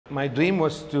My dream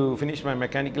was to finish my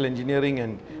mechanical engineering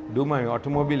and do my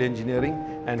automobile engineering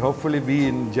and hopefully be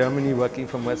in Germany working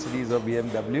for Mercedes or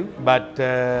BMW. But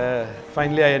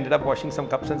finally I ended up washing some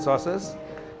cups and saucers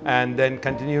and then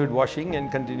continued washing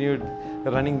and continued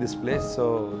running this place,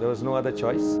 so there was no other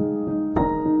choice.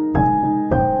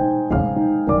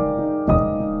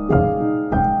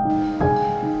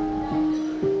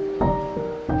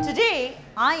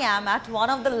 I am at one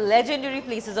of the legendary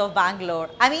places of Bangalore.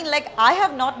 I mean, like, I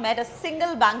have not met a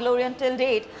single Bangalorean till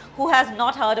date who has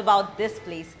not heard about this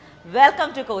place.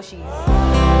 Welcome to Koshy's.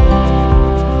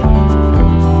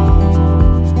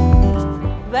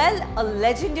 Well, a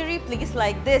legendary place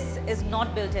like this is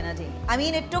not built in a day. I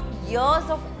mean, it took years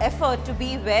of effort to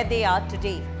be where they are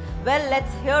today. Well,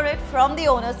 let's hear it from the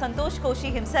owner, Santosh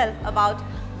Koshy himself, about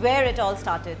where it all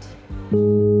started.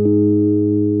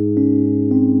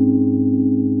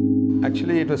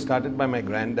 Actually, it was started by my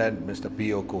granddad, Mr.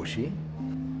 P.O. Koshy.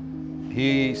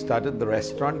 He started the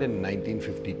restaurant in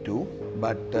 1952,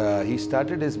 but he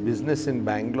started his business in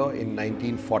Bangalore in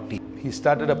 1940. He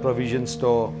started a provision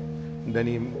store, then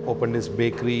he opened his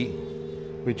bakery,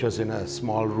 which was in a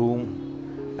small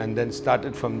room, and then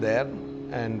started from there.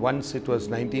 And once it was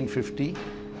 1950,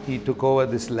 he took over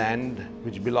this land,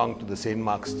 which belonged to the St.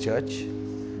 Mark's Church,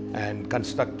 and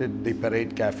constructed the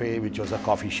Parade Cafe, which was a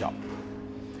coffee shop.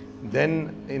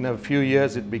 Then in a few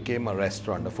years it became a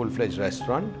restaurant, a full-fledged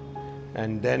restaurant,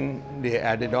 and then they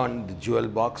added on the jewel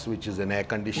box, which is an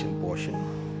air-conditioned portion.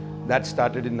 That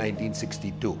started in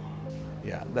 1962.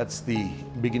 Yeah, that's the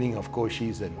beginning of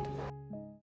Koshy's. And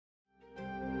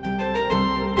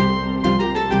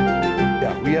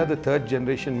yeah, we are the third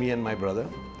generation, me and my brother.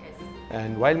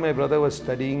 And while my brother was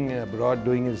studying abroad,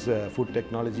 doing his food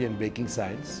technology and baking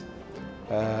science,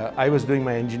 I was doing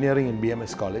my engineering in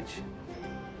BMS College.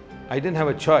 I didn't have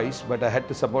a choice, but I had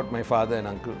to support my father and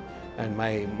uncle. And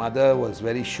my mother was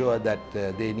very sure that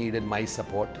they needed my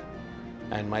support.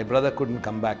 And my brother couldn't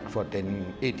come back for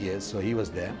 8 years, so he was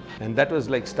there. And that was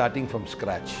like starting from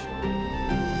scratch.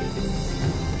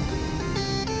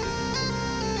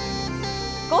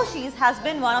 Koshy's has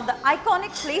been one of the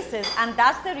iconic places, and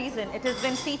that's the reason it has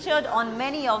been featured on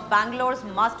many of Bangalore's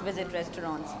must-visit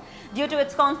restaurants. Due to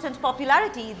its constant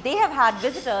popularity, they have had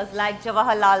visitors like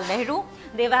Jawaharlal Nehru,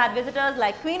 they've had visitors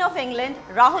like Queen of England,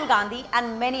 Rahul Gandhi,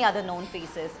 and many other known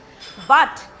faces.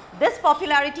 But this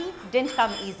popularity didn't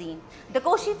come easy. The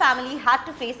Koshy family had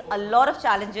to face a lot of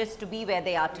challenges to be where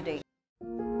they are today.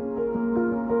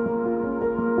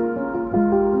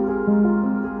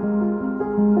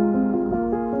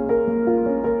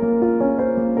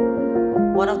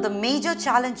 One of the major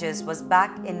challenges was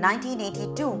back in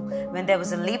 1982 when there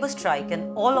was a labour strike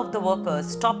and all of the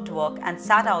workers stopped work and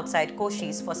sat outside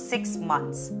Koshy's for 6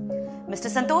 months. Mr.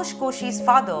 Santosh Koshy's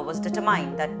father was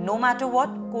determined that no matter what,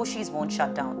 Koshy's won't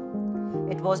shut down.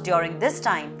 It was during this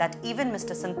time that even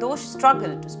Mr. Santosh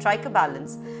struggled to strike a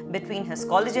balance between his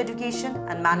college education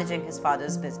and managing his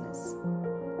father's business.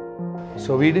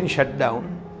 So we didn't shut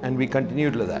down and we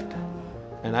continued with that.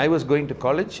 And I was going to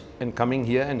college and coming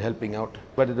here and helping out.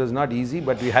 But it was not easy,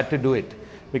 but we had to do it.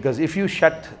 Because if you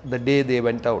shut the day they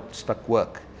went out, stuck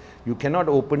work, you cannot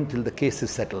open till the case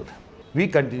is settled. We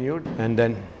continued, and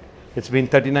then it's been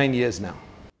 39 years now.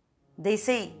 They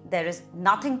say there is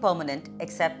nothing permanent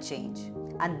except change.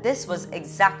 And this was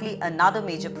exactly another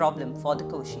major problem for the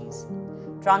Koshy's.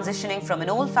 Transitioning from an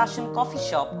old-fashioned coffee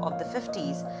shop of the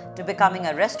 50s to becoming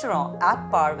a restaurant at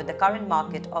par with the current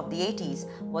market of the 80s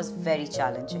was very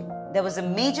challenging. There was a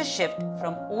major shift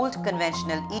from old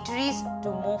conventional eateries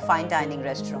to more fine dining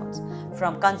restaurants,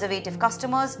 from conservative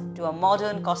customers to a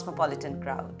modern cosmopolitan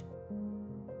crowd.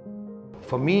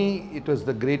 For me, it was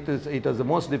the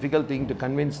most difficult thing to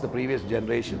convince the previous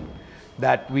generation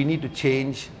that we need to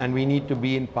change and we need to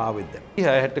be in par with them.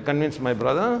 I had to convince my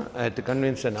brother, I had to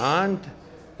convince an aunt.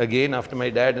 Again, after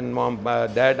my dad and mom,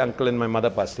 dad, uncle and my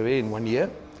mother passed away in 1 year.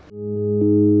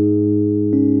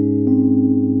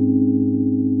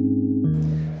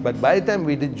 But by the time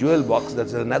we did Jewel Box,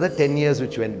 that's another 10 years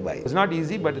which went by. It was not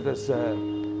easy, but it was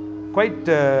quite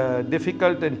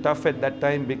difficult and tough at that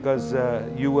time because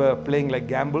you were playing like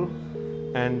gamble,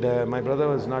 and my brother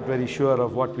was not very sure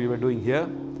of what we were doing here.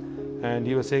 And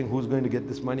he was saying, who's going to get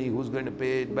this money, who's going to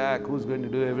pay it back, who's going to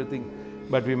do everything.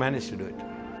 But we managed to do it.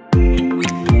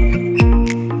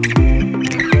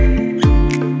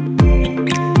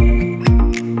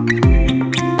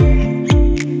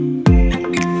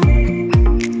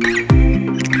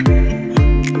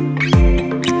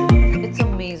 It's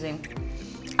amazing.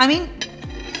 I mean,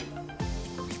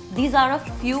 these are a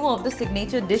few of the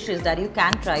signature dishes that you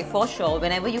can try for sure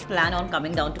whenever you plan on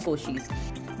coming down to Koshy's.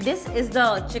 This is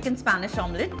the chicken Spanish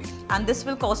omelette and this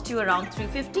will cost you around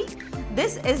 350.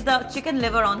 This is the chicken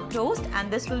liver on toast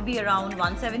and this will be around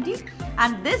 170.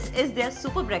 And this is their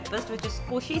super breakfast, which is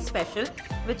Koshy special,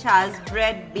 which has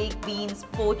bread, baked beans,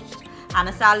 poached and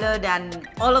a salad and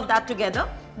all of that together.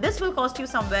 This will cost you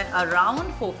somewhere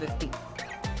around 450.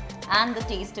 And the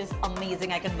taste is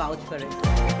amazing, I can vouch for it.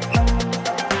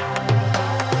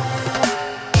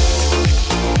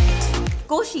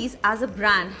 Koshy's as a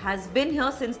brand has been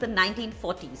here since the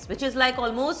 1940s, which is like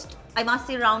almost, I must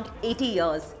say, around 80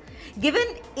 years.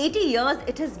 Given 80 years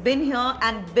it has been here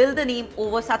and built the name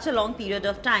over such a long period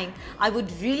of time, I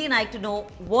would really like to know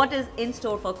what is in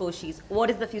store for Koshy's. What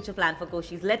is the future plan for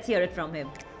Koshy's? Let's hear it from him.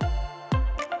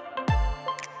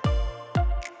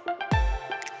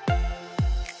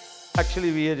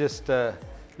 Actually, we are just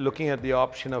looking at the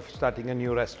option of starting a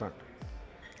new restaurant.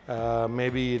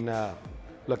 Maybe in a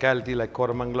locality like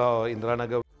Koramangala or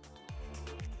Indranagar.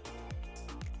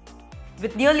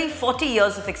 With nearly 40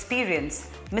 years of experience,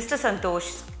 Mr.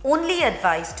 Santosh's only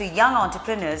advice to young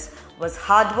entrepreneurs was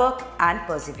hard work and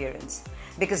perseverance.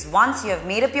 Because once you have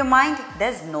made up your mind,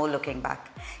 there's no looking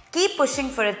back. Keep pushing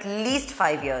for at least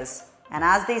 5 years. And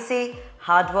as they say,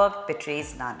 hard work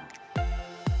betrays none.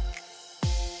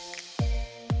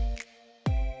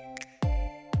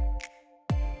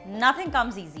 Nothing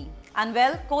comes easy. And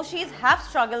well, Koshy's have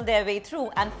struggled their way through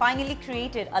and finally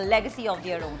created a legacy of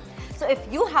their own. So if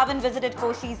you haven't visited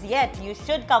Koshy's yet, you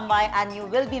should come by and you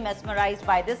will be mesmerized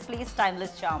by this place's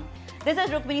timeless charm. This is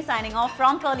Rukmini signing off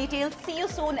from Curly Tales. See you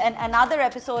soon in another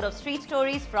episode of Street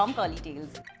Stories from Curly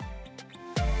Tales.